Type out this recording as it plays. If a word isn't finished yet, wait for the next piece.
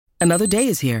Another day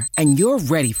is here, and you're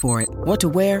ready for it. What to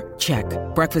wear? Check.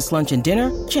 Breakfast, lunch, and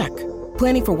dinner? Check.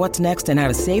 Planning for what's next and how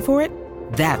to save for it?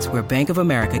 That's where Bank of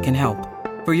America can help.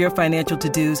 For your financial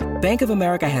to-dos, Bank of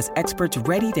America has experts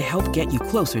ready to help get you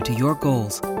closer to your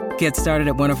goals. Get started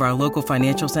at one of our local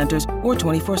financial centers or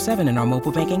 24/7 in our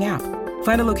mobile banking app.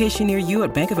 Find a location near you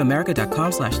at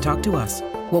bankofamerica.com/talktous.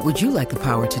 What would you like the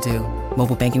power to do?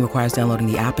 Mobile banking requires downloading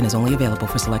the app and is only available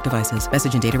for select devices.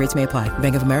 Message and data rates may apply.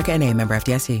 Bank of America N.A., member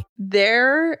FDIC.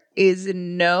 There is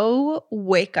no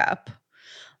wake up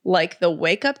like the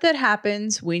wake up that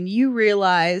happens when you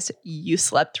realize you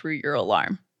slept through your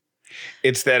alarm.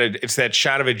 It's that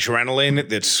shot of adrenaline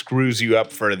that screws you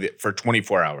up for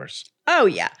 24 hours. Oh,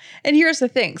 yeah. And here's the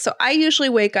thing. So I usually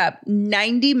wake up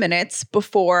 90 minutes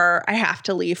before I have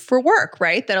to leave for work,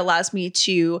 right? That allows me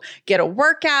to get a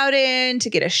workout in, to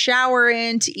get a shower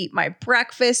in, to eat my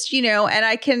breakfast, and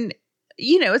I can,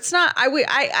 it's not,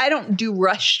 I don't do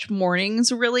rushed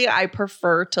mornings really. I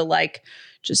prefer to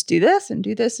just do this and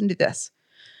do this and do this.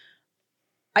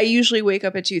 I usually wake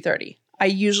up at 2:30. I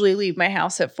usually leave my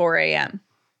house at 4 a.m.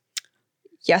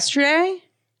 Yesterday,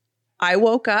 I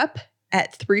woke up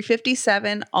at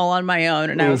 3:57 all on my own.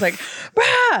 And I was like,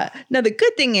 bah! Now, the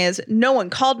good thing is no one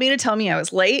called me to tell me I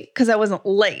was late because I wasn't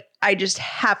late. I just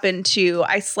happened to,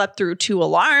 I slept through 2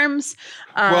 alarms.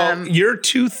 Well, your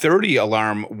 2:30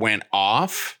 alarm went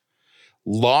off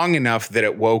long enough that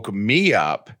it woke me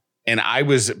up. And I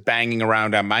was banging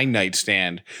around on my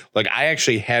nightstand. Like I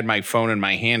actually had my phone in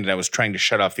my hand and I was trying to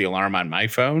shut off the alarm on my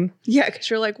phone. Yeah, because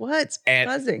you're like, what's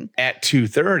buzzing? At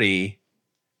 2:30.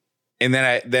 And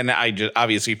then I just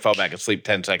obviously fell back asleep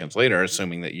 10 seconds later,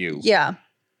 assuming that you. Yeah.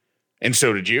 And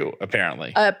so did you,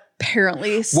 apparently.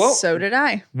 So did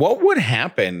I. What would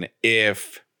happen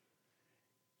if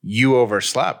you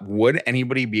overslept? Would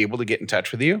anybody be able to get in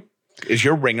touch with you? Is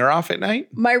your ringer off at night?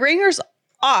 My ringer's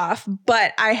off,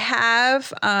 but I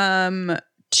have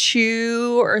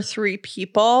 2 or 3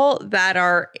 people that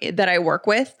I work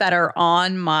with that are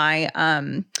on my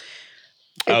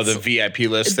the VIP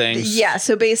list things. Yeah,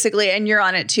 so basically, and you're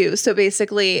on it too. So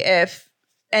basically, if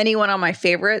anyone on my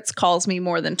favorites calls me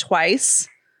more than twice,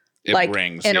 it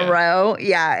rings in a row,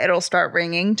 it'll start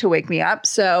ringing to wake me up.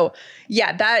 So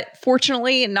yeah, that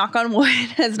fortunately, knock on wood,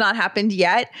 has not happened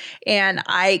yet. And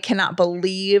I cannot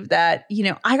believe that,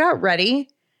 I got ready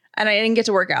and I didn't get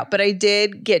to work out, but I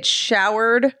did get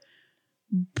showered,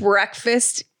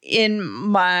 breakfast in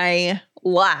my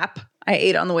lap. I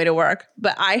ate on the way to work,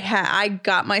 but I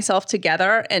got myself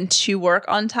together and to work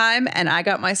on time, and I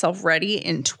got myself ready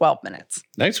in 12 minutes.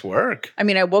 Nice work. I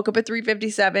mean, I woke up at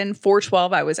 3:57,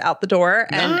 4:12, I was out the door,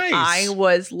 and I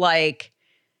was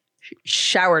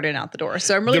showered and out the door.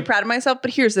 So I'm really proud of myself.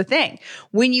 But here's the thing.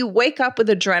 When you wake up with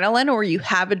adrenaline or you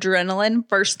have adrenaline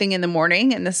first thing in the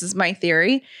morning, and this is my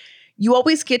theory, you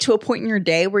always get to a point in your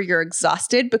day where you're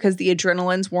exhausted because the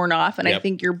adrenaline's worn off. And I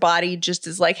think your body just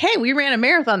is like, hey, we ran a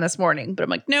marathon this morning. But I'm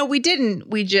like, no, we didn't.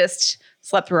 We just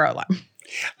slept through our alarm.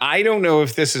 I don't know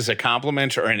if this is a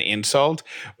compliment or an insult,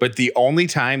 but the only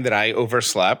time that I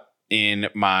overslept in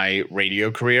my radio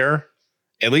career,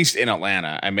 at least in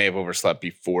Atlanta, I may have overslept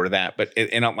before that, but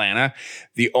in Atlanta,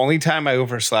 the only time I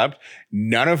overslept,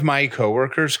 none of my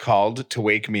coworkers called to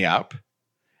wake me up.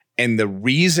 And the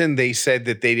reason they said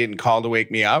that they didn't call to wake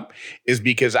me up is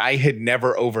because I had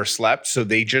never overslept. So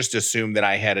they just assumed that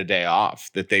I had a day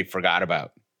off that they forgot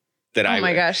about. Oh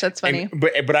my gosh, that's funny.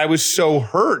 But I was so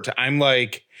hurt. I'm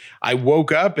like, I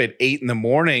woke up at 8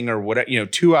 a.m. or whatever,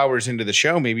 2 hours into the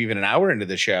show, maybe even an hour into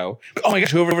the show. Oh my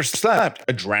gosh, who overslept?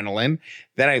 Adrenaline.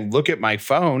 Then I look at my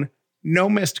phone, no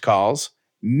missed calls,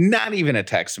 not even a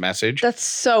text message. That's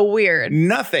so weird.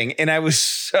 Nothing. And I was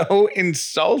so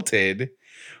insulted.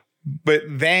 But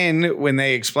then when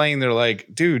they explain, they're like,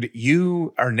 dude,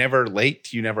 you are never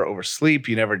late. You never oversleep.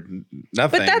 You never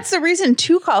nothing. But that's the reason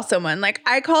to call someone. Like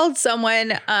I called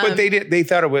someone. But they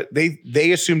thought it was,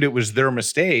 they assumed it was their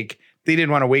mistake. They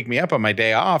didn't want to wake me up on my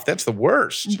day off. That's the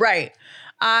worst. Right.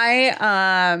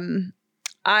 I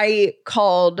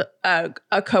called a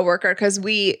coworker because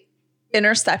we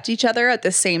intercept each other at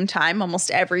the same time almost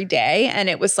every day. And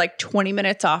it was like 20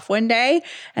 minutes off one day.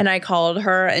 And I called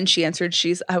her and she answered.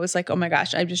 I was like, oh my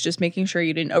gosh, I'm just making sure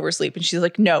you didn't oversleep. And she's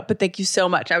like, no, but thank you so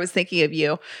much. I was thinking of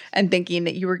you and thinking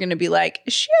that you were going to be like,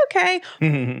 is she okay?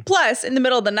 Mm-hmm. Plus in the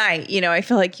middle of the night, I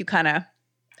feel like you kind of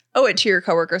owe it to your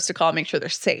coworkers to call, make sure they're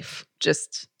safe.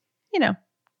 Just,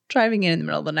 driving in the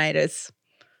middle of the night is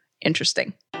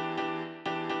interesting.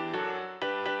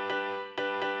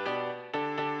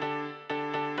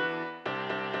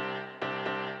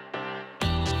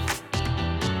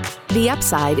 The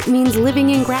Upside means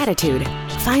living in gratitude.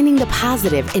 finding the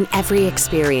positive in every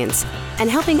experience, and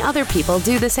helping other people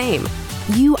do the same.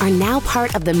 You are now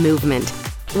part of the movement.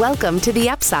 Welcome to The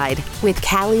Upside with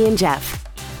Callie and Jeff.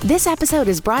 This episode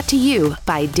is brought to you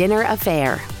by Dinner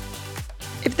Affair.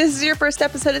 If this is your first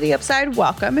episode of The Upside,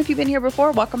 welcome. If you've been here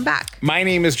before, welcome back. My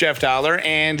name is Jeff Dollar,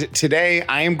 and today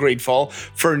I am grateful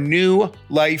for new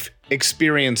life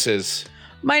experiences.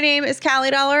 My name is Callie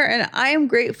Dollar, and I am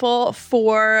grateful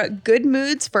for good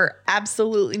moods for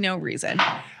absolutely no reason.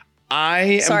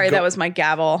 That was my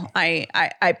gavel.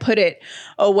 I put it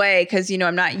away because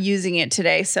I'm not using it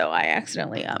today, so I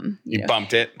accidentally you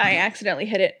bumped it. I accidentally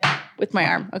hit it with my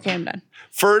arm. Okay, I'm done.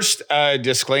 First,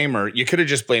 disclaimer. You could have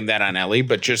just blamed that on Ellie,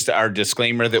 but just our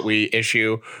disclaimer that we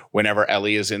issue whenever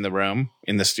Ellie is in the room,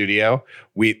 in the studio,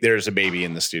 there's a baby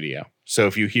in the studio. So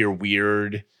if you hear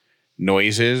weird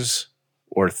noises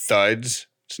or thuds,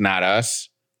 it's not us.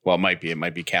 Well, it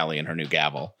might be Callie and her new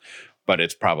gavel, but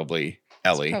it's probably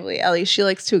Ellie. It's probably Ellie. She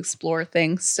likes to explore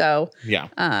things. So yeah.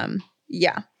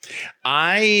 Yeah.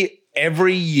 I,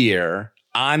 every year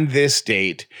on this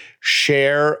date,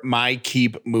 share my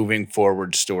keep moving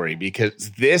forward story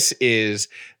because this is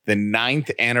the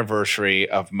 9th anniversary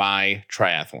of my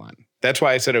triathlon. That's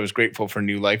why I said I was grateful for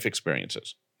new life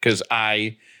experiences, because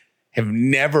I have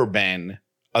never been,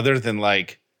 other than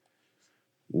like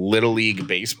Little League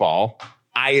baseball,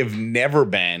 I have never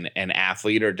been an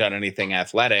athlete or done anything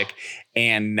athletic.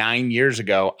 And 9 years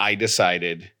ago, I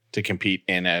decided to compete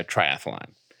in a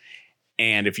triathlon.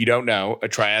 And if you don't know, a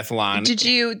triathlon.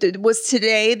 Was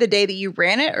today the day that you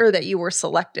ran it or that you were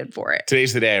selected for it?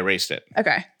 Today's the day I raced it.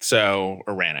 Okay. Or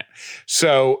ran it.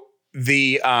 So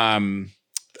a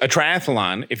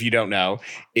triathlon, if you don't know,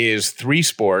 is 3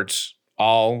 sports.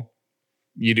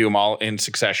 You do them all in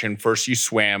succession. First you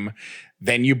swim,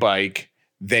 then you bike,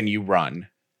 then you run.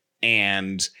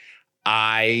 And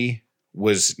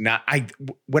when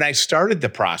I started the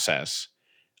process,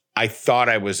 I thought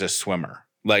I was a swimmer,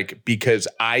 because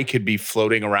I could be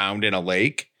floating around in a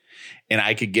lake and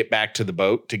I could get back to the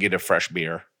boat to get a fresh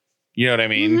beer. You know what I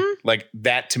mean? Mm-hmm.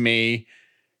 That to me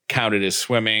counted as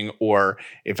swimming. Or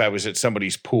if I was at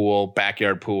somebody's pool,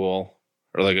 backyard pool,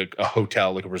 or a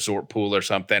hotel, a resort pool or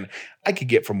something, I could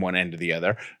get from one end to the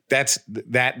other.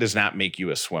 That does not make you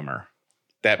a swimmer.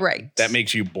 That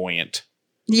makes you buoyant.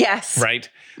 Yes. Right.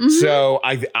 Mm-hmm. So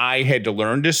I had to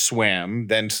learn to swim,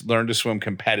 then learn to swim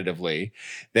competitively,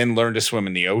 then learn to swim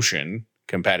in the ocean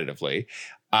competitively.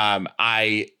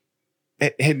 I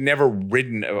had never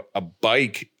ridden a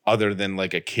bike other than a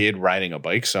kid riding a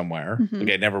bike somewhere. Mm-hmm.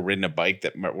 I'd never ridden a bike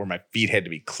where my feet had to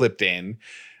be clipped in.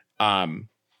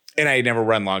 And I had never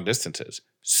run long distances.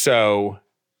 So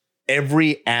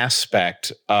every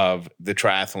aspect of the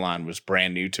triathlon was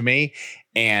brand new to me.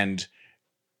 And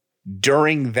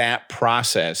during that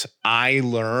process, I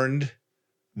learned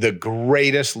the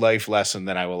greatest life lesson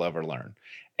that I will ever learn.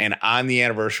 And on the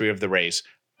anniversary of the race,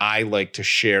 I like to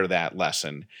share that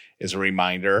lesson as a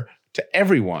reminder to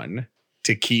everyone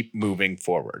to keep moving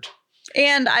forward.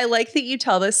 And I like that you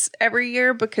tell this every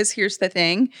year, because here's the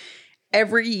thing.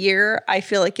 Every year, I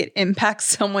feel like it impacts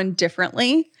someone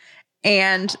differently.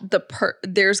 And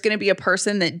there's going to be a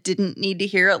person that didn't need to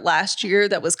hear it last year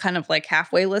that was kind of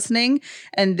halfway listening.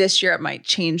 And this year it might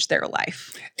change their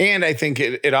life. And I think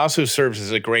it also serves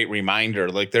as a great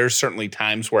reminder. There's certainly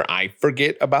times where I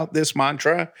forget about this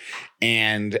mantra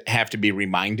and have to be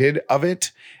reminded of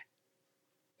it.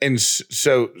 And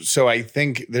so I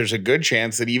think there's a good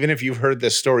chance that even if you've heard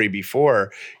this story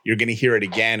before, you're going to hear it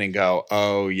again and go,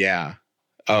 oh, yeah.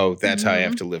 Oh, that's how I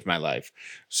have to live my life.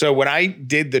 So when I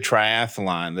did the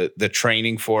triathlon, the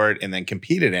training for it, and then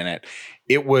competed in it,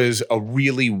 it was a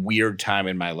really weird time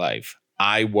in my life.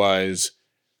 I was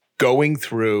going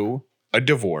through a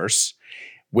divorce,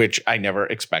 which I never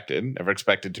expected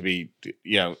to be,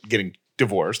 getting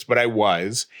divorced, but I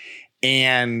was.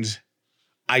 And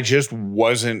I just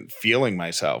wasn't feeling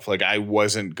myself. I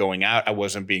wasn't going out. I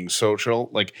wasn't being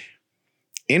social.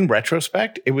 In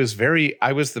retrospect, I was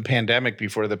the pandemic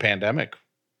before the pandemic.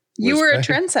 You were a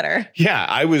trendsetter. Yeah,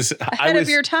 I was ahead of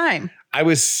your time. I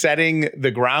was setting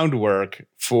the groundwork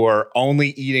for only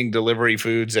eating delivery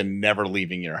foods and never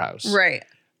leaving your house. Right.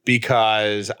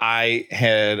 Because I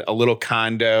had a little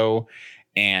condo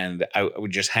and I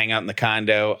would just hang out in the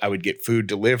condo. I would get food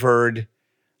delivered.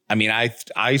 I mean,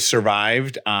 I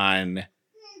survived on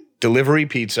delivery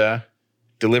pizza,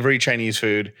 delivery Chinese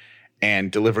food,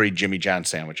 and delivery Jimmy John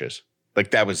sandwiches.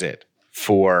 That was it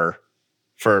for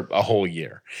a whole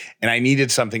year. And I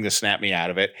needed something to snap me out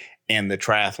of it. And the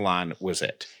triathlon was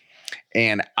it.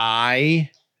 And I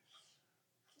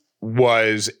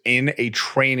was in a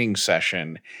training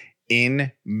session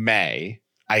in May.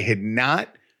 I had not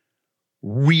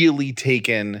really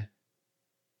taken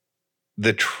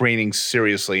the training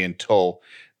seriously until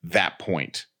that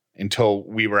point, until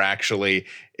we were actually,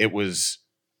 we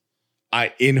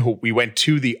went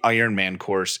to the Ironman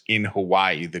course in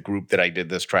Hawaii, the group that I did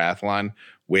this triathlon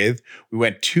with. We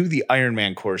went to the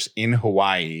Ironman course in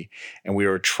Hawaii and we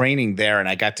were training there, and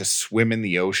I got to swim in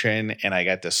the ocean and I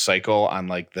got to cycle on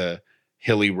like the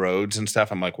hilly roads and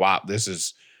stuff. I'm like, wow,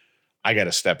 I got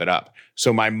to step it up.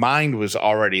 So my mind was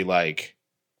already like,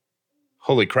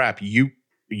 holy crap, you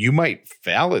might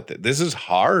fail at this. This is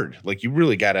hard. Like, you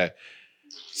really got to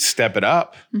step it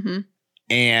up. Mm-hmm.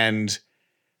 And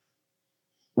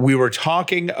we were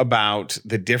talking about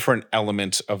the different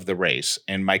elements of the race,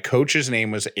 and my coach's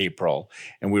name was April,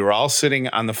 and we were all sitting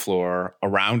on the floor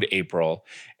around April,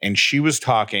 and she was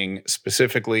talking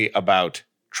specifically about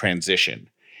transition.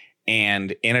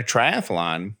 And in a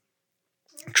triathlon,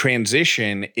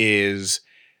 transition is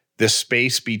the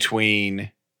space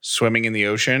between swimming in the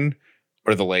ocean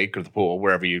or the lake or the pool,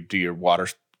 wherever you do your water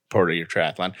part of your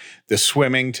triathlon, the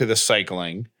swimming to the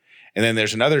cycling. And then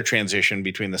there's another transition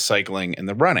between the cycling and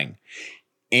the running.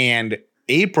 And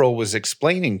April was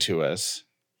explaining to us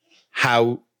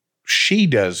how she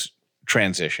does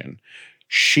transition.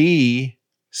 She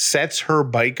sets her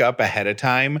bike up ahead of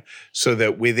time so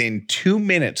that within 2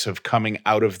 minutes of coming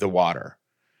out of the water,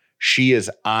 she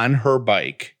is on her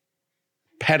bike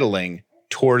pedaling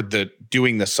toward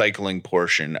doing the cycling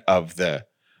portion of the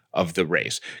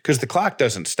race. Because the clock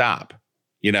doesn't stop.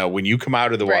 You know, when you come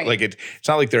out of the water, like it's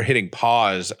not like they're hitting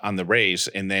pause on the race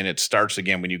and then it starts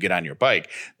again when you get on your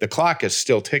bike. The clock is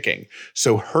still ticking.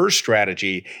 So her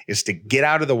strategy is to get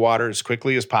out of the water as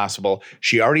quickly as possible.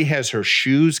 She already has her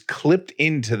shoes clipped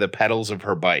into the pedals of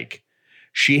her bike.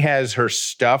 She has her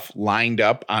stuff lined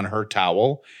up on her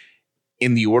towel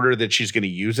in the order that she's going to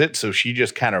use it. So she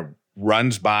just kind of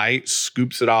runs by,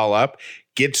 scoops it all up,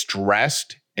 gets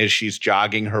dressed as she's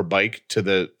jogging her bike to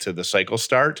the cycle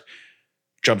start,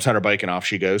 jumps on her bike, and off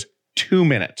she goes. 2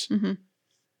 minutes. Mm-hmm.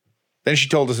 Then she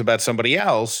told us about somebody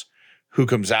else who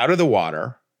comes out of the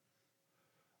water,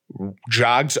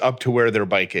 jogs up to where their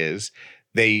bike is.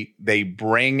 They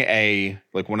bring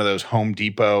like one of those Home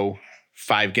Depot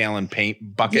 5-gallon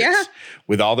paint buckets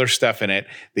with all their stuff in it.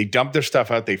 They dump their stuff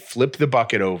out. They flip the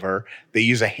bucket over. They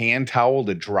use a hand towel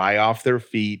to dry off their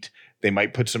feet. They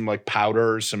might put some like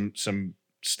powder, some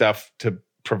stuff to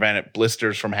prevent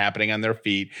blisters from happening on their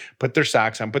feet, put their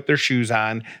socks on, put their shoes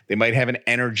on. They might have an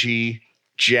energy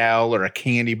gel or a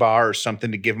candy bar or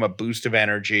something to give them a boost of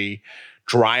energy,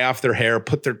 dry off their hair,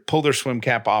 pull their swim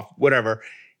cap off, whatever.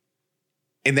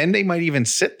 And then they might even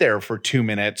sit there for 2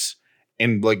 minutes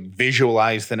and like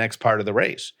visualize the next part of the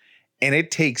race. And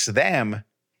it takes them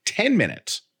 10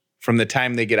 minutes from the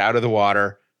time they get out of the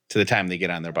water to the time they get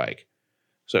on their bike.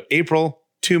 So April,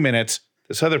 2 minutes,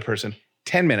 this other person,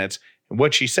 10 minutes. And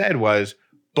what she said was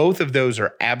both of those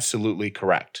are absolutely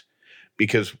correct,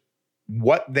 because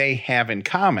what they have in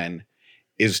common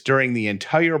is during the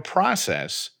entire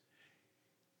process,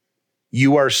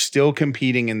 you are still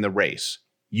competing in the race.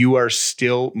 You are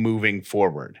still moving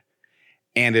forward.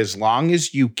 And as long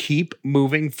as you keep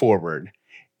moving forward,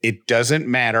 it doesn't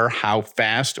matter how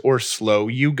fast or slow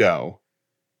you go,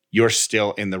 you're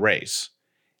still in the race.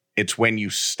 It's when you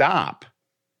stop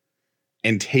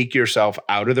and take yourself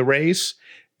out of the race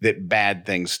that bad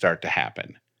things start to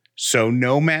happen. So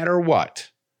no matter what,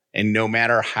 and no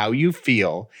matter how you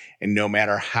feel, and no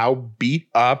matter how beat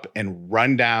up and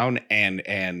run down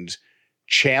and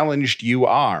challenged you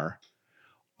are,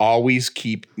 always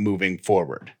keep moving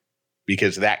forward,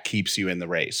 because that keeps you in the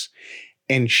race.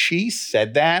 And she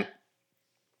said that,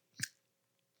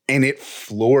 and it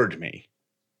floored me,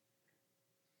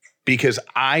 because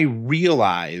I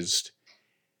realized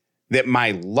that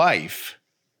my life,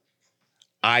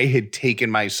 I had taken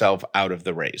myself out of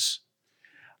the race.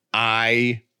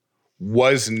 I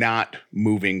was not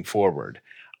moving forward.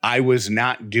 I was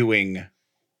not doing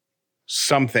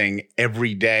something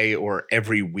every day or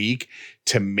every week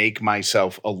to make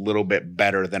myself a little bit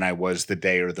better than I was the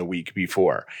day or the week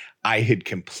before. I had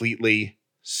completely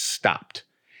stopped.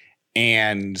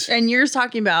 And you're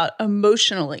talking about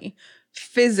emotionally,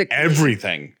 physically,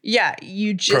 everything. Yeah,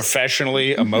 you just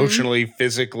professionally, emotionally,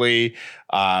 physically.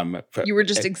 You were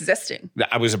just existing.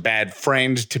 I was a bad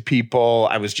friend to people.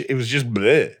 It was just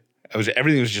bleh.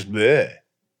 Everything was just bleh,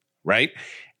 right?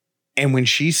 And when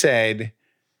she said,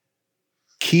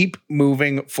 keep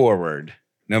moving forward,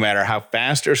 no matter how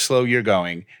fast or slow you're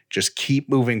going, just keep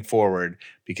moving forward,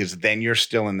 because then you're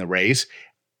still in the race.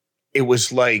 It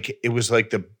was like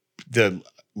the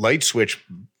light switch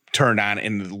turned on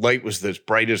and the light was as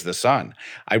bright as the sun.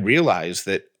 I realized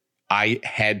that I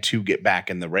had to get back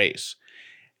in the race.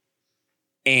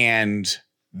 And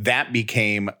that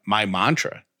became my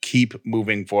mantra. Keep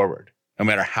moving forward. No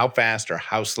matter how fast or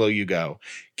how slow you go,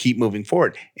 keep moving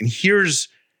forward. And here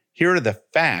are the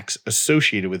facts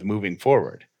associated with moving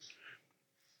forward.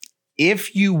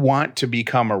 If you want to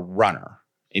become a runner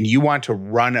and you want to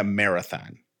run a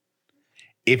marathon,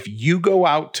 if you go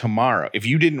out tomorrow, if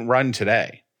you didn't run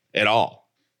today at all,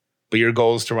 but your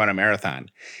goal is to run a marathon,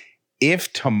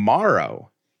 if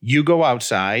tomorrow you go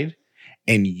outside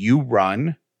and you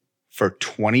run for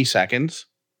 20 seconds,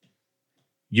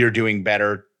 you're doing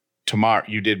better tomorrow.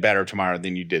 You did better tomorrow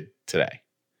than you did today.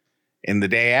 And the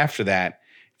day after that,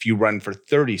 if you run for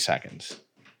 30 seconds,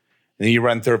 and then you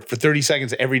run for 30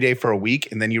 seconds every day for a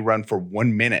week, and then you run for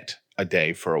 1 minute a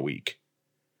day for a week,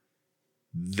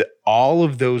 all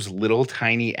of those little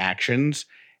tiny actions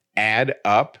add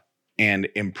up and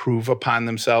improve upon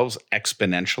themselves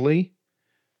exponentially.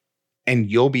 And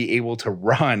you'll be able to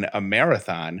run a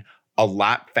marathon a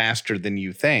lot faster than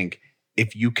you think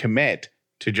if you commit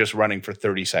to just running for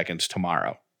 30 seconds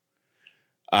tomorrow.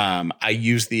 I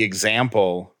used the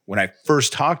example when I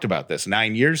first talked about this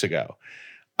 9 years ago.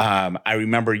 I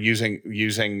remember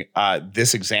using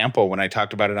this example when I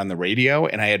talked about it on the radio,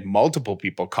 and I had multiple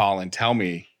people call and tell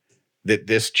me that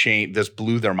this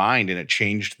blew their mind and it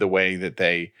changed the way that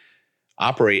they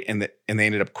operate, and they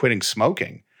ended up quitting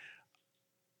smoking.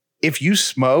 If you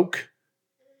smoke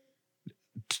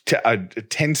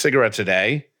 10 cigarettes a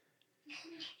day,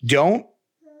 don't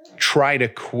try to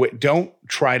quit. Don't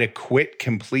try to quit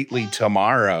completely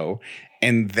tomorrow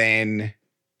and then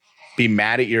be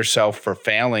mad at yourself for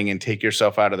failing and take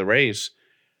yourself out of the race.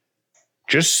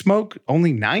 Just smoke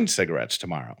only 9 cigarettes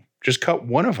tomorrow. Just cut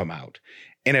one of them out.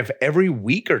 And if every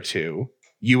week or two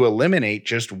you eliminate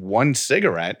just 1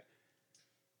 cigarette,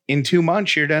 in 2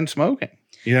 months, you're done smoking.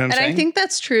 You know what I'm saying? And I think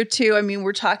that's true too. I mean,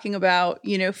 we're talking about,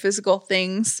 physical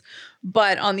things,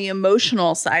 but on the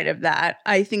emotional side of that,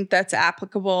 I think that's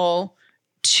applicable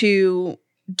to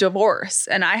divorce.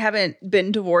 And I haven't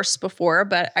been divorced before,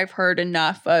 but I've heard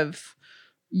enough of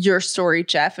your story,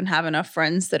 Jeff, and have enough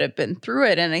friends that have been through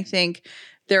it. And I think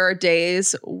there are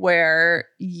days where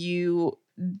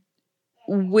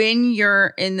when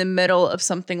you're in the middle of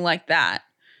something like that,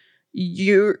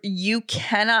 you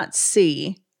cannot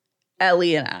see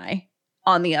Ellie and I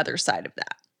on the other side of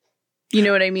that. You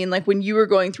know what I mean? Like when you were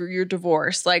going through your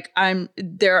divorce,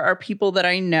 there are people that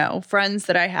I know, friends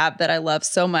that I have that I love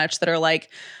so much that are like,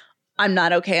 I'm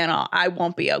not okay and I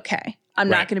won't be okay. I'm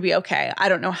not going to be okay. I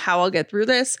don't know how I'll get through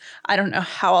this. I don't know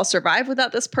how I'll survive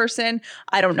without this person.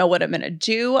 I don't know what I'm going to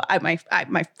do.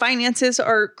 My finances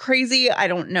are crazy. I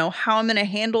don't know how I'm going to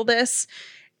handle this.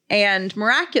 And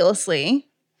miraculously,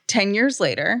 10 years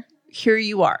later, here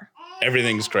you are.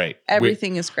 Everything's great.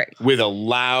 Everything is great. With a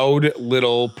loud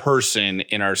little person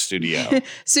in our studio.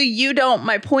 So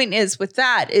my point is with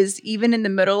that is even in the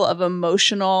middle of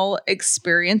emotional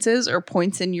experiences or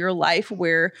points in your life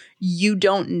where you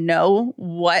don't know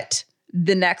what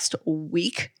the next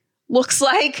week looks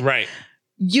like. Right.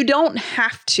 You don't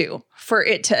have to for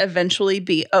it to eventually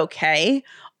be okay.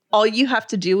 All you have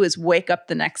to do is wake up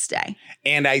the next day.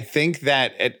 And I think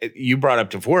that you brought up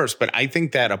divorce, but I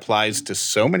think that applies to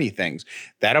so many things.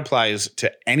 That applies to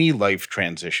any life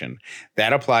transition.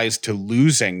 That applies to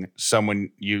losing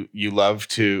someone you love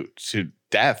to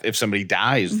death. If somebody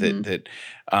dies that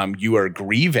you are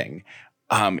grieving,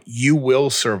 you will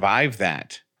survive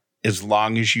that as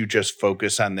long as you just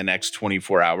focus on the next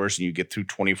 24 hours and you get through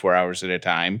 24 hours at a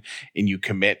time and you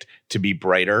commit to be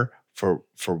brighter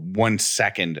for 1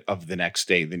 second of the next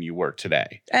day than you were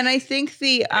today. And I think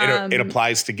it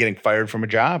applies to getting fired from a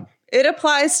job. It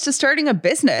applies to starting a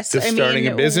business. To having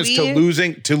a business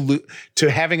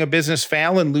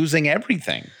fail and losing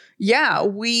everything. Yeah,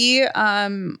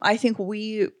 I think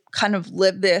we kind of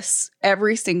live this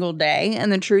every single day.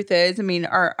 And the truth is,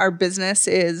 our business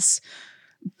is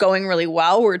going really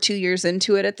well. We're 2 years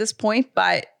into it at this point,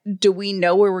 but do we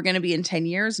know where we're going to be in 10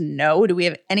 years? No. Do we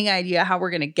have any idea how we're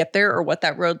going to get there or what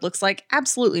that road looks like?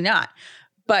 Absolutely not.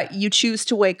 But you choose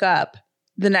to wake up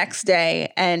the next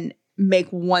day and make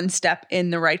one step in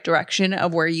the right direction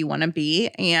of where you want to be.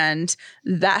 And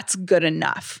that's good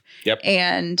enough. Yep.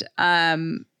 And,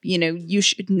 you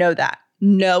should know that.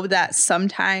 Know that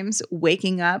sometimes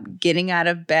waking up, getting out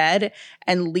of bed,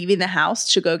 and leaving the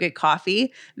house to go get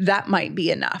coffee, that might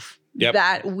be enough. Yep.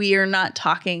 That we are not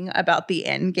talking about the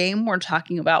end game. We're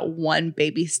talking about one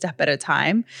baby step at a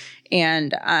time.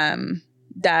 And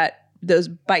that those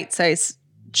bite-sized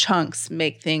chunks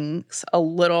make things a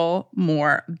little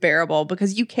more bearable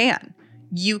because you can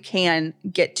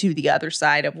get to the other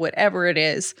side of whatever it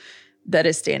is that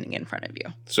is standing in front of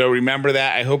you. So remember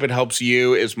that. I hope it helps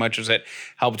you as much as it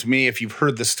helped me. If you've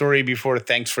heard the story before,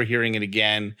 thanks for hearing it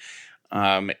again.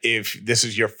 If this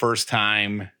is your first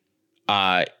time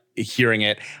hearing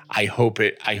it, I hope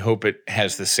it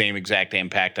has the same exact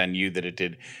impact on you that it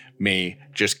did me.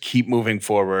 Just keep moving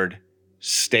forward.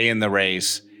 Stay in the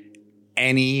race.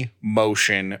 Any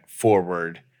motion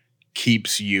forward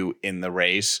keeps you in the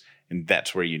race, and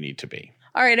that's where you need to be.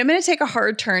 All right, I'm going to take a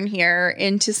hard turn here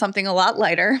into something a lot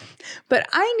lighter, but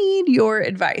I need your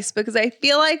advice because I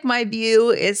feel like my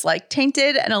view is like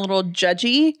tainted and a little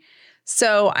judgy.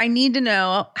 So I need to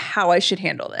know how I should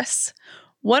handle this.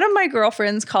 One of my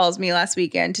girlfriends calls me last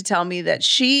weekend to tell me that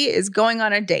she is going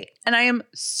on a date, and I am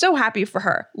so happy for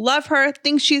her. Love her,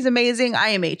 think she's amazing. I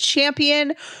am a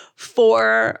champion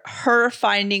for her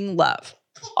finding love.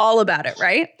 All about it,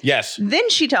 right? Yes. Then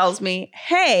she tells me,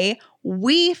 hey,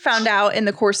 we found out in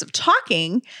the course of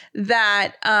talking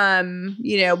that,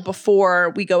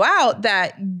 before we go out,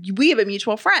 that we have a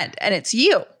mutual friend and it's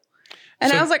you.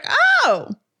 And I was like,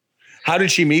 oh. How did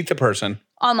she meet the person?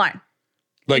 Online.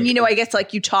 Like, and, I guess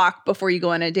like you talk before you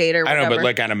go on a date or whatever. I know, but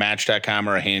like on a Match.com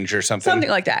or a Hinge or something. Something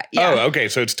like that. Yeah. Oh, okay.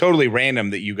 So it's totally random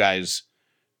that you guys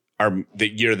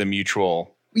that you're the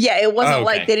mutual. Yeah, it wasn't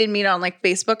like they didn't meet on like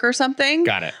Facebook or something.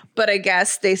 Got it. But I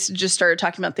guess they just started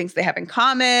talking about things they have in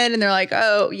common and they're like,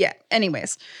 oh, yeah.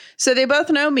 Anyways, so they both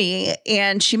know me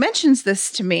and she mentions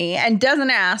this to me and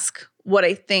doesn't ask what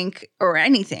I think or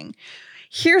anything.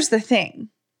 Here's the thing.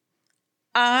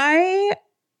 I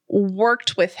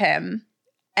worked with him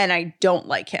and I don't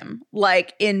like him.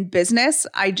 Like in business,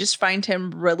 I just find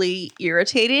him really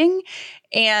irritating.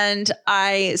 And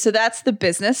so that's the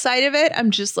business side of it.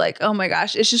 I'm just like, oh my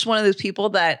gosh, it's just one of those people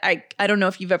that I don't know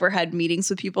if you've ever had meetings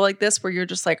with people like this where you're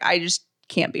just like, I just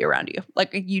can't be around you.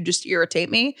 Like you just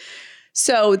irritate me.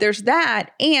 So there's that.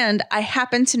 And I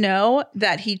happen to know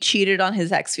that he cheated on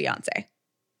his ex-fiance.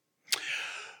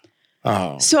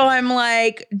 Oh. So I'm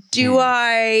like, do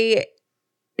I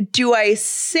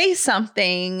say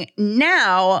something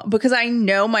now because I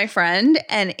know my friend,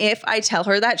 and if I tell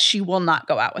her that, she will not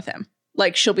go out with him.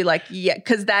 Like she'll be like, yeah,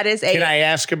 because that is Can I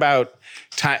ask about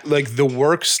time, like the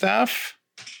work stuff?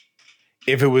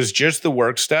 If it was just the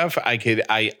work stuff,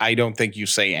 I don't think you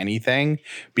say anything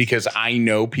because I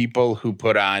know people who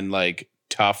put on like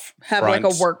tough have fronts.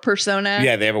 Like a work persona.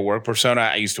 Yeah, they have a work persona.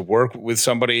 I used to work with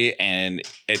somebody and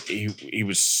he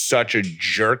was such a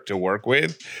jerk to work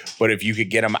with. But if you could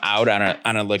get him out on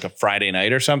a like a Friday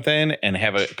night or something and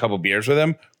have a couple beers with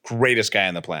him, greatest guy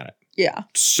on the planet. Yeah.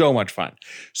 So much fun.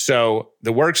 So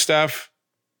the work stuff,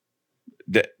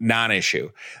 the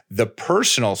non-issue. The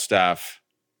personal stuff,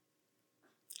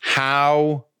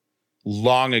 how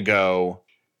long ago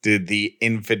did the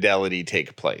infidelity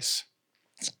take place?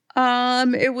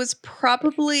 It was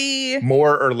probably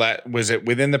more or less. Was it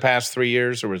within the past 3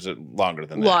 years or was it longer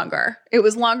than that? Longer. It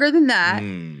was longer than that.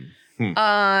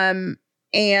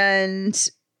 And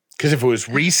because if it was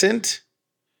recent,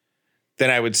 then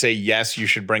I would say, yes, you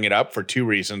should bring it up for two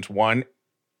reasons. One,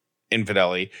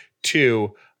 infidelity.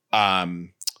 Two,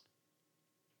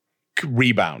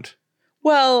 rebound.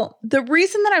 Well, the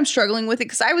reason that I'm struggling with it,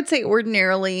 because I would say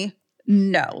ordinarily,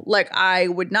 no. Like I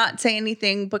would not say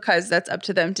anything because that's up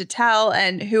to them to tell.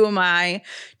 And who am I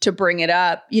to bring it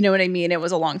up? You know what I mean? It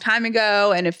was a long time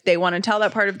ago. And if they want to tell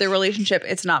that part of their relationship,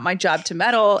 it's not my job to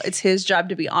meddle. It's his job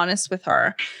to be honest with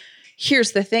her.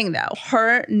 Here's the thing, though.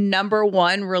 Her number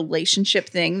one relationship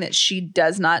thing that she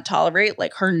does not tolerate,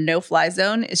 like her no-fly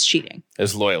zone, is cheating.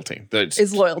 Is loyalty.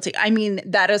 Is loyalty. I mean,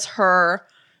 that is her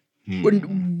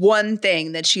one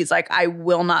thing that she's like, I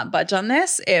will not budge on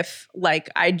this if, like,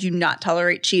 I do not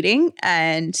tolerate cheating.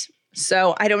 And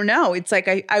so I don't know. It's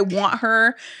like I want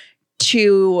her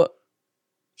to,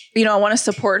 I want to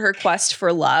support her quest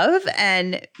for love,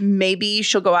 and maybe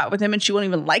she'll go out with him and she won't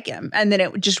even like him. And then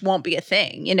it just won't be a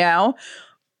thing,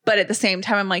 But at the same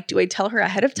time, I'm like, do I tell her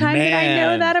ahead of time that I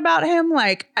know that about him?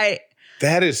 Like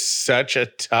that is such a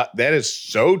tough, that is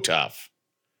so tough.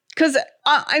 Because,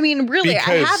 really,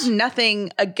 I have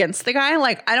nothing against the guy.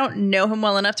 Like, I don't know him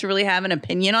well enough to really have an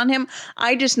opinion on him.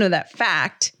 I just know that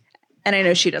fact, and I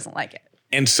know she doesn't like it.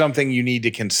 And something you need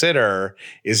to consider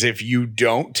is if you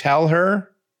don't tell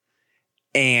her,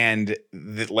 and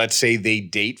let's say they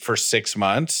date for 6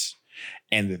 months,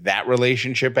 and that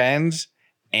relationship ends,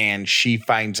 and she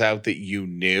finds out that you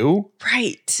knew.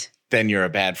 Right. Then you're a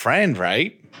bad friend,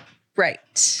 right? Right.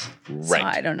 So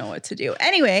I don't know what to do.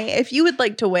 Anyway, if you would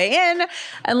like to weigh in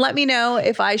and let me know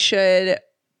if I should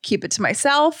keep it to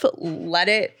myself, let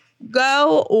it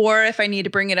go, or if I need to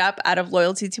bring it up out of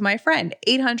loyalty to my friend.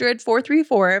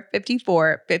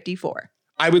 800-434-5454.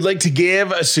 I would like to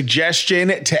give a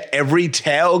suggestion to every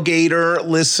tailgater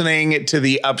listening to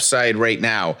the Upside right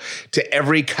now, to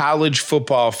every college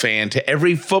football fan, to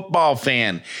every football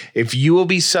fan. If you will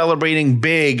be celebrating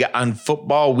big on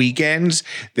football weekends,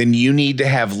 then you need to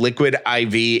have Liquid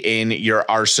IV in your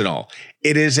arsenal.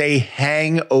 It is a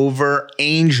hangover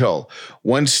angel.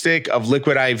 1 stick of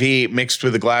Liquid IV mixed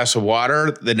with a glass of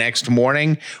water the next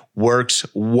morning works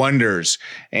wonders.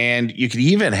 And you can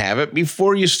even have it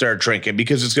before you start drinking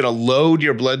because it's going to load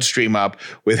your bloodstream up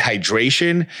with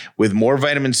hydration, with more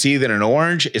vitamin C than an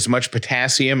orange, as much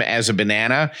potassium as a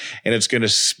banana, and it's going to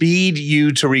speed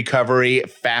you to recovery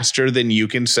faster than you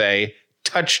can say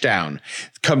touchdown.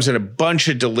 It comes in a bunch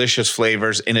of delicious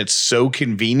flavors and it's so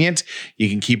convenient. You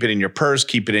can keep it in your purse,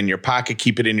 keep it in your pocket,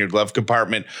 keep it in your glove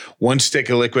compartment. 1 stick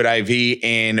of Liquid IV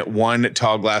in 1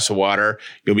 tall glass of water.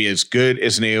 You'll be as good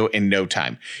as new in no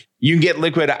time. You can get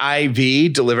Liquid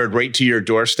IV delivered right to your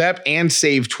doorstep and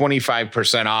save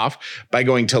 25% off by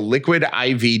going to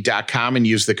liquidiv.com and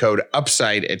use the code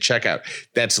UPSIDE at checkout.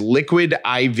 That's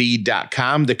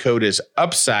liquidiv.com. The code is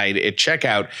UPSIDE at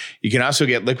checkout. You can also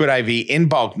get Liquid IV in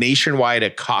bulk nationwide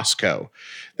at Costco.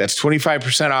 That's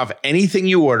 25% off anything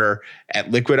you order at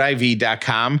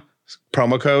liquidiv.com.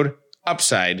 Promo code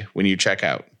UPSIDE when you check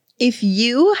out. If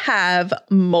you have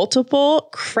multiple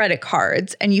credit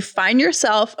cards and you find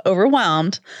yourself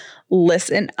overwhelmed,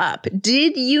 listen up.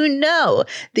 Did you know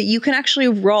that you can actually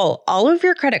roll all of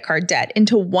your credit card debt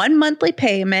into one monthly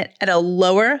payment at a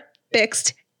lower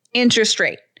fixed interest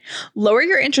rate? Lower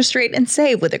your interest rate and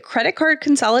save with a credit card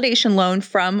consolidation loan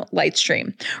from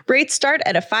Lightstream. Rates start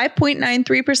at a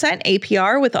 5.93%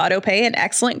 APR with autopay and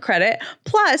excellent credit.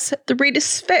 Plus, the rate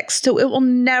is fixed, so it will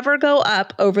never go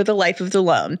up over the life of the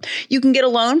loan. You can get a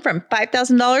loan from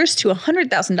 $5,000 to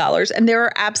 $100,000, and there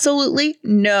are absolutely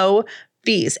no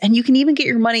fees, and you can even get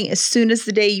your money as soon as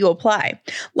the day you apply.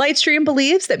 Lightstream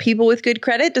believes that people with good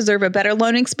credit deserve a better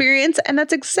loan experience, and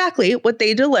that's exactly what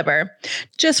they deliver.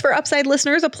 Just for Upside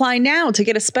listeners, apply now to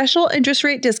get a special interest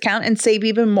rate discount and save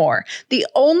even more. The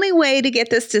only way to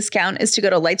get this discount is to go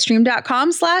to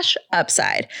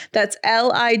lightstream.com/upside. That's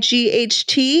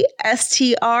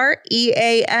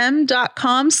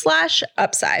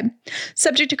LIGHTSTREAM.com/upside.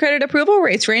 Subject to credit approval,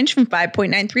 rates range from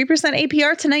 5.93%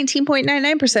 APR to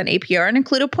 19.99% APR and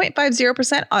include a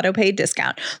 0.50% autopay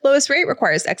discount. Lowest rate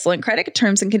requires excellent credit.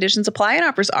 Terms and conditions apply and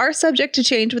offers are subject to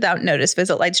change without notice.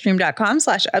 Visit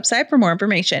lightstream.com/upside for more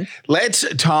information. Let's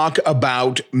talk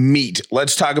about meat.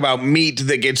 Let's talk about meat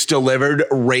that gets delivered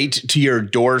right to your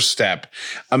doorstep.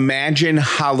 Imagine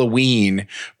Halloween,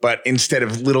 but instead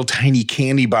of little tiny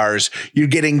candy bars, you're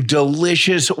getting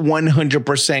delicious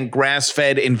 100%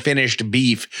 grass-fed and finished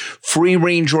beef,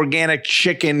 free-range organic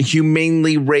chicken,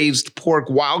 humanely raised pork,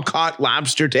 wild-caught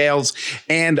lobster tails,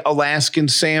 and Alaskan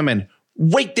salmon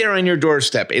right there on your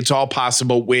doorstep. It's all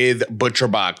possible with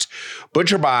ButcherBox.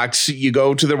 ButcherBox, you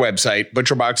go to their website,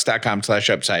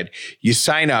 butcherbox.com/upside. You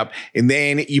sign up, and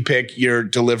then you pick your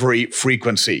delivery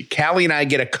frequency. Callie and I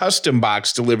get a custom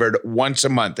box delivered once a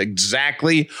month,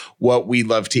 exactly what we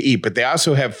love to eat. But they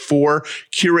also have 4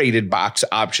 curated box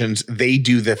options. They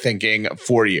do the thinking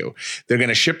for you. They're going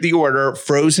to ship the order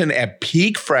frozen at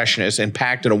peak freshness and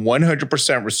packed in a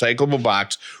 100% recyclable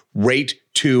box right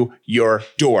to your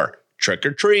door. Trick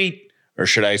or treat, or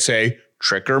should I say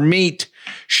trick or meat.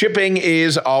 Shipping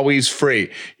is always free.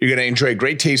 You're going to enjoy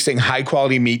great tasting, high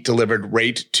quality meat delivered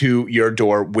right to your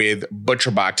door with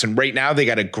ButcherBox. And right now they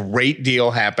got a great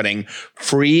deal happening.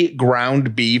 Free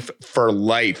ground beef for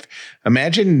life.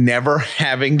 Imagine never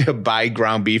having to buy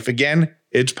ground beef again.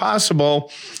 It's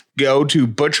possible. Go to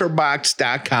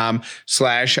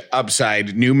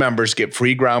butcherbox.com/upside. New members get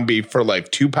free ground beef for life.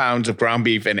 2 pounds of ground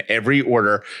beef in every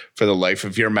order for the life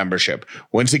of your membership.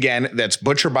 Once again, that's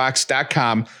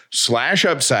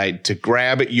butcherbox.com/upside to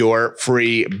grab your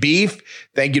free beef.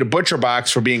 Thank you to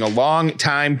ButcherBox for being a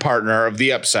long-time partner of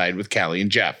the Upside with Callie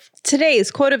and Jeff.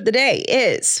 Today's quote of the day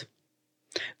is,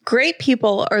 "Great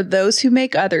people are those who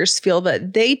make others feel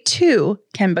that they too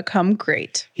can become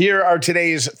great." Here are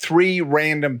today's 3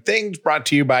 random things brought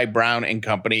to you by Brown &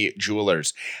 Company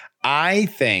Jewelers. I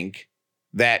think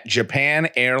that Japan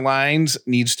Airlines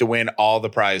needs to win all the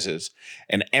prizes.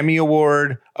 An Emmy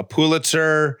Award, a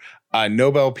Pulitzer, a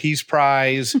Nobel Peace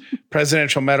Prize,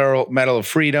 Presidential Medal of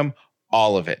Freedom,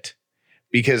 all of it.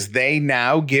 Because they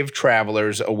now give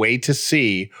travelers a way to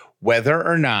see whether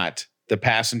or not the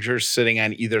passenger sitting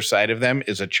on either side of them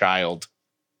is a child.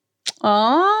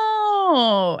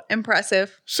 Oh,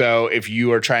 impressive. So if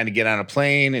you are trying to get on a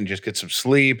plane and just get some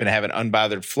sleep and have an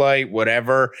unbothered flight,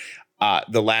 whatever,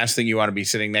 The last thing you want to be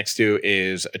sitting next to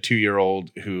is a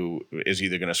 2-year-old who is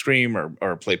either going to scream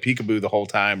or play peekaboo the whole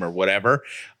time or whatever.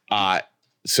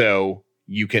 So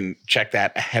you can check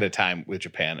that ahead of time with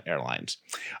Japan Airlines.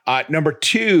 Number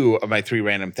 2 of my 3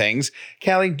 random things.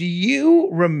 Callie, do you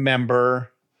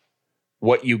remember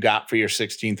what you got for your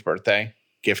 16th birthday,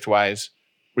 gift-wise?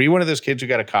 Were you one of those kids who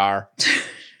got a car?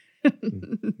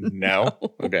 No?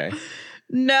 Okay.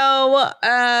 No,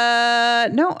 I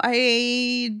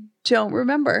don't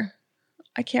remember.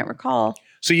 I can't recall.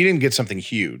 So you didn't get something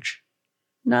huge?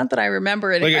 Not that I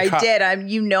remember it. Like if I did, I'm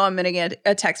going to get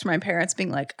a text from my parents being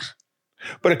like, ugh.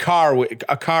 But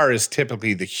a car is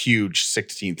typically the huge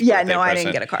 16th birthday Yeah, no, I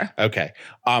present. didn't get a car. Okay.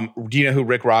 Do you know who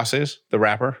Rick Ross is, the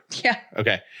rapper? Yeah.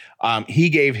 Okay. He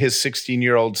gave his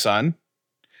 16-year-old son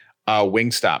a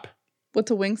Wingstop,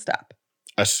 What's a Wingstop?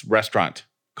 a restaurant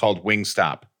called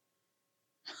Wingstop.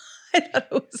 I thought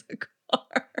it was a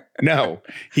car. No,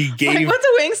 he gave. Like, what's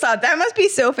a Wingstop? That must be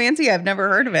so fancy. I've never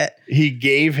heard of it. He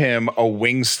gave him a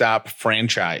Wingstop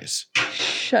franchise.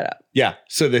 Shut up. Yeah.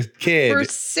 So the kid. For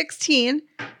 16.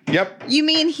 Yep. You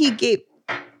mean he gave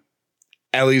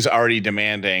Ellie's already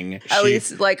demanding.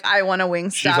 Ellie's like, I want a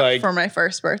Wingstop like, for my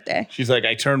first birthday. She's like,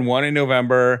 I turned 1 in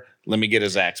November. Let me get a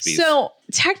Zaxby's. So,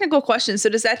 technical question. So,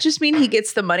 does that just mean he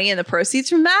gets the money and the proceeds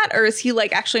from that? Or is he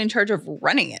like actually in charge of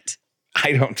running it?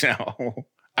 I don't know.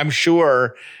 I'm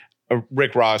sure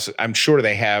Rick Ross, I'm sure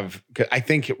they have. I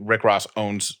think Rick Ross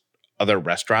owns other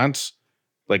restaurants.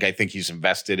 Like, I think he's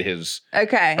invested his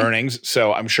earnings.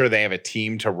 So I'm sure they have a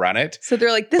team to run it. So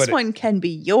they're like, this one can be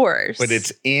yours. But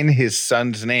it's in his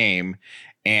son's name.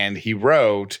 And he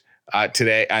wrote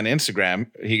today on Instagram,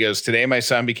 he goes, today my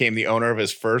son became the owner of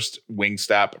his first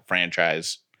Wingstop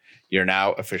franchise. You're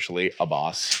now officially a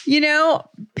boss. You know,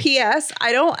 P.S.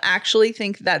 I don't actually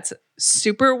think that's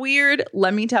super weird.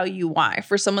 Let me tell you why.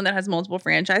 For someone that has multiple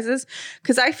franchises,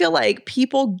 because I feel like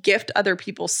people gift other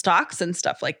people stocks and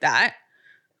stuff like that.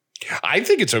 I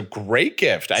think it's a great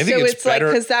gift. I think it's better.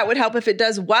 Like, because that would help if it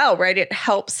does well, right? It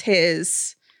helps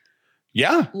his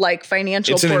like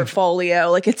financial portfolio.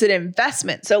 Like, it's an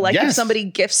investment. So like if somebody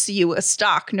gifts you a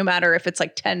stock, no matter if it's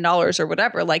like $10 or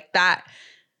whatever, like that.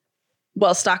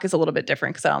 Well, stock is a little bit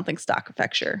different because I don't think stock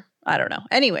affects your, I don't know.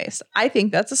 Anyways, I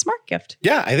think that's a smart gift.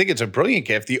 Yeah, I think it's a brilliant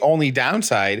gift. The only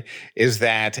downside is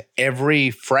that every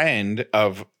friend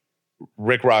of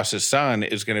Rick Ross's son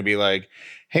is going to be like,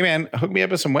 hey, man, hook me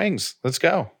up with some wings. Let's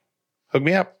go. Hook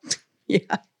me up.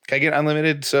 Yeah. Can I get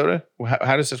unlimited soda?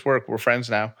 How does this work? We're friends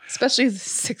now. Especially as a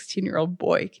 16-year-old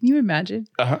boy. Can you imagine?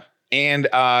 Uh-huh. And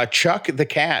Chuck the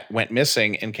cat went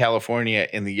missing in California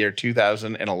in the year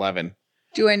 2011.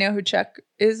 Do I know who Chuck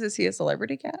is? Is he a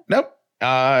celebrity cat? Nope.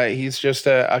 He's just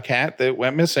a cat that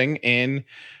went missing in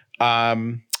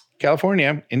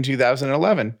California in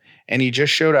 2011. And he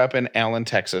just showed up in Allen,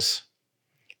 Texas.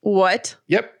 What?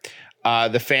 Yep.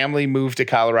 The family moved to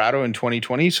Colorado in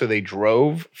 2020. So they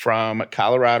drove from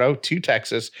Colorado to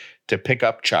Texas to pick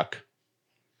up Chuck.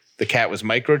 The cat was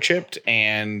microchipped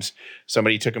and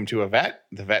somebody took him to a vet.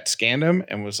 The vet scanned him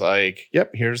and was like,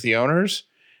 yep, here's the owners.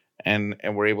 And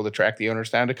we're able to track the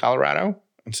owners down to Colorado.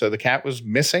 And so the cat was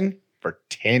missing for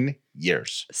 10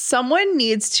 years. Someone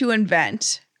needs to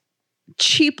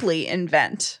cheaply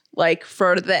invent, like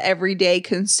for the everyday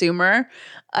consumer,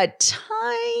 a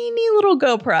tiny little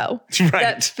GoPro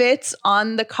that fits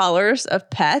on the collars of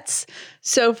pets.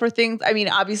 So for things, I mean,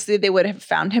 obviously they would have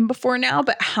found him before now,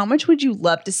 but how much would you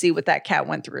love to see what that cat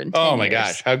went through in 10 years? Oh my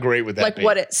gosh, how great would that be? Like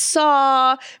what it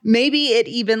saw, maybe it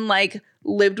even like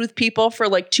lived with people for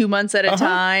like 2 months at a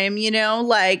time, you know,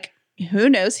 like who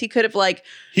knows? He could have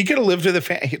lived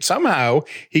with somehow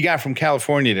he got from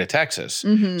California to Texas.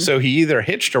 Mm-hmm. So he either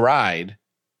hitched a ride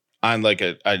on like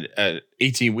a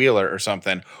 18-wheeler or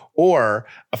something, or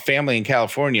a family in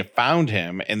California found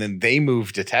him and then they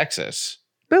moved to Texas.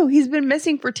 Bro, he's been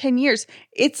missing for 10 years.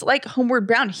 It's like Homeward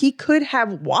Bound. He could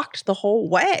have walked the whole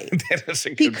way. That is a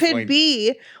good He could point.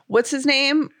 be, what's his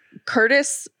name?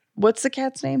 Curtis. What's the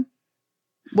cat's name?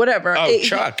 Whatever. Oh,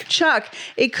 Chuck. Chuck.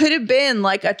 It could have been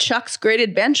like a Chuck's Great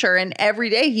Adventure. And every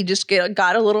day he just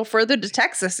got a little further to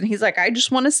Texas. And he's like, I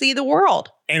just want to see the world.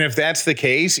 And if that's the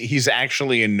case, he's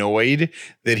actually annoyed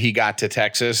that he got to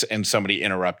Texas and somebody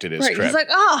interrupted his trip. He's like,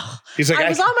 I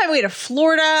was on my way to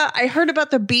Florida. I heard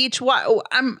about the beach.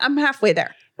 I'm halfway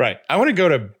there. Right. I want to go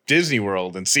to Disney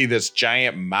World and see this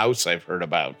giant mouse I've heard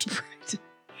about. Right.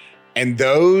 And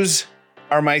those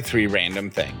are my 3 random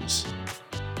things.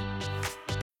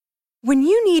 When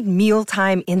you need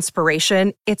mealtime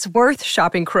inspiration, it's worth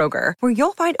shopping Kroger, where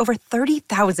you'll find over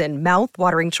 30,000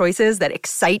 mouth-watering choices that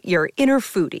excite your inner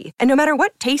foodie. And no matter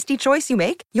what tasty choice you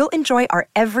make, you'll enjoy our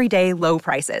everyday low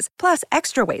prices, plus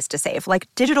extra ways to save, like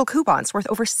digital coupons worth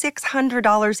over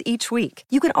 $600 each week.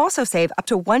 You can also save up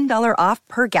to $1 off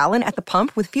per gallon at the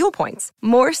pump with fuel points.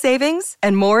 More savings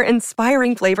and more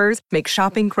inspiring flavors make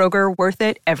shopping Kroger worth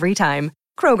it every time.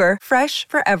 Kroger, fresh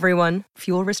for everyone.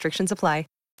 Fuel restrictions apply.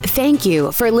 Thank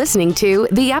you for listening to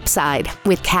The Upside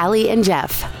with Callie and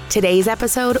Jeff. Today's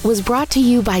episode was brought to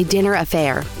you by Dinner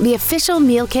Affair, the official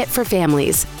meal kit for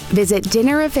families. Visit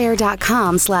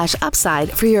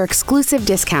dinneraffair.com/upside for your exclusive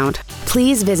discount.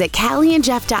 Please visit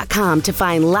callieandjeff.com to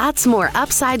find lots more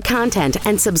Upside content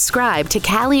and subscribe to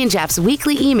Callie and Jeff's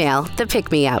weekly email, The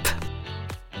Pick Me Up.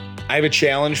 I have a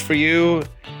challenge for you,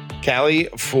 Callie,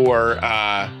 for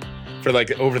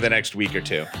like over the next week or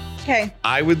two. Okay.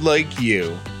 I would like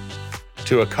you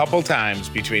to, a couple times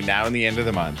between now and the end of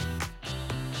the month,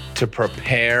 to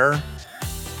prepare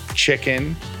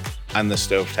chicken on the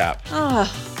stovetop.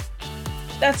 Oh,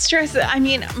 that's stressful. I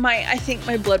mean, I think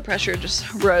my blood pressure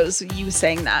just rose you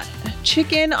saying that.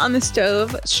 Chicken on the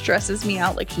stove stresses me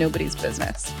out like nobody's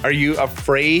business. Are you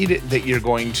afraid that you're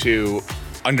going to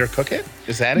undercook it?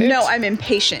 Is that it? No, I'm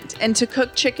impatient. And to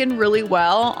cook chicken really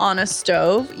well on a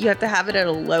stove, you have to have it at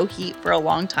a low heat for a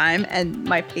long time. And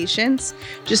my patience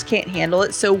just can't handle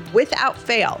it. So without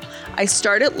fail, I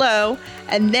start it low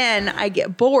and then I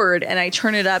get bored and I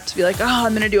turn it up to be like, oh,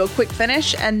 I'm going to do a quick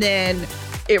finish. And then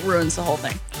it ruins the whole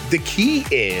thing. The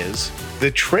trick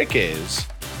is,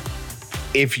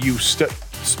 if you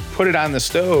put it on the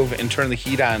stove and turn the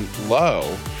heat on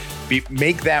low,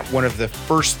 make that one of the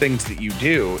first things that you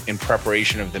do in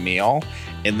preparation of the meal,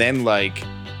 and then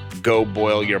go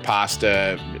boil your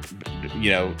pasta,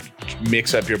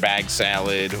 mix up your bag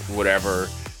salad, whatever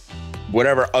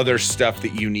other stuff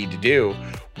that you need to do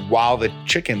while the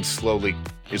chicken slowly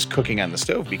is cooking on the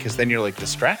stove, because then you're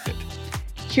distracted.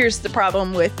 Here's the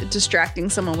problem with distracting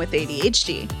someone with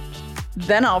ADHD.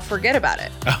 Then I'll forget about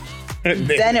it.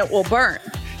 Then it will burn.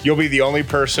 You'll be the only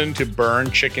person to burn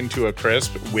chicken to a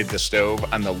crisp with the stove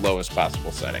on the lowest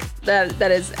possible setting. That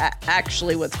is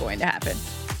actually what's going to happen.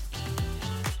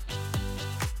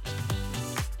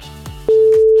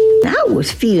 I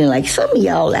was feeling like some of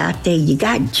y'all out there, you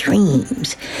got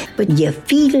dreams, but you're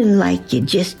feeling like you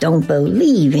just don't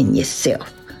believe in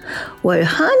yourself. Well,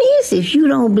 honey, if you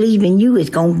don't believe in you,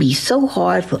 it's going to be so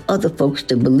hard for other folks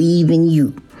to believe in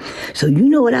you. So you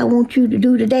know what I want you to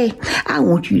do today? I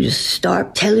want you to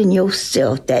start telling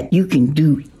yourself that you can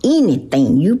do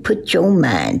anything you put your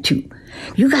mind to.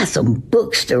 You got some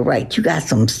books to write. You got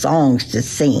some songs to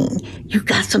sing. You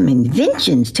got some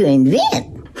inventions to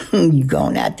invent. You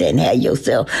going out there and have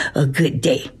yourself a good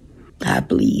day. I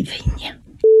believe in you.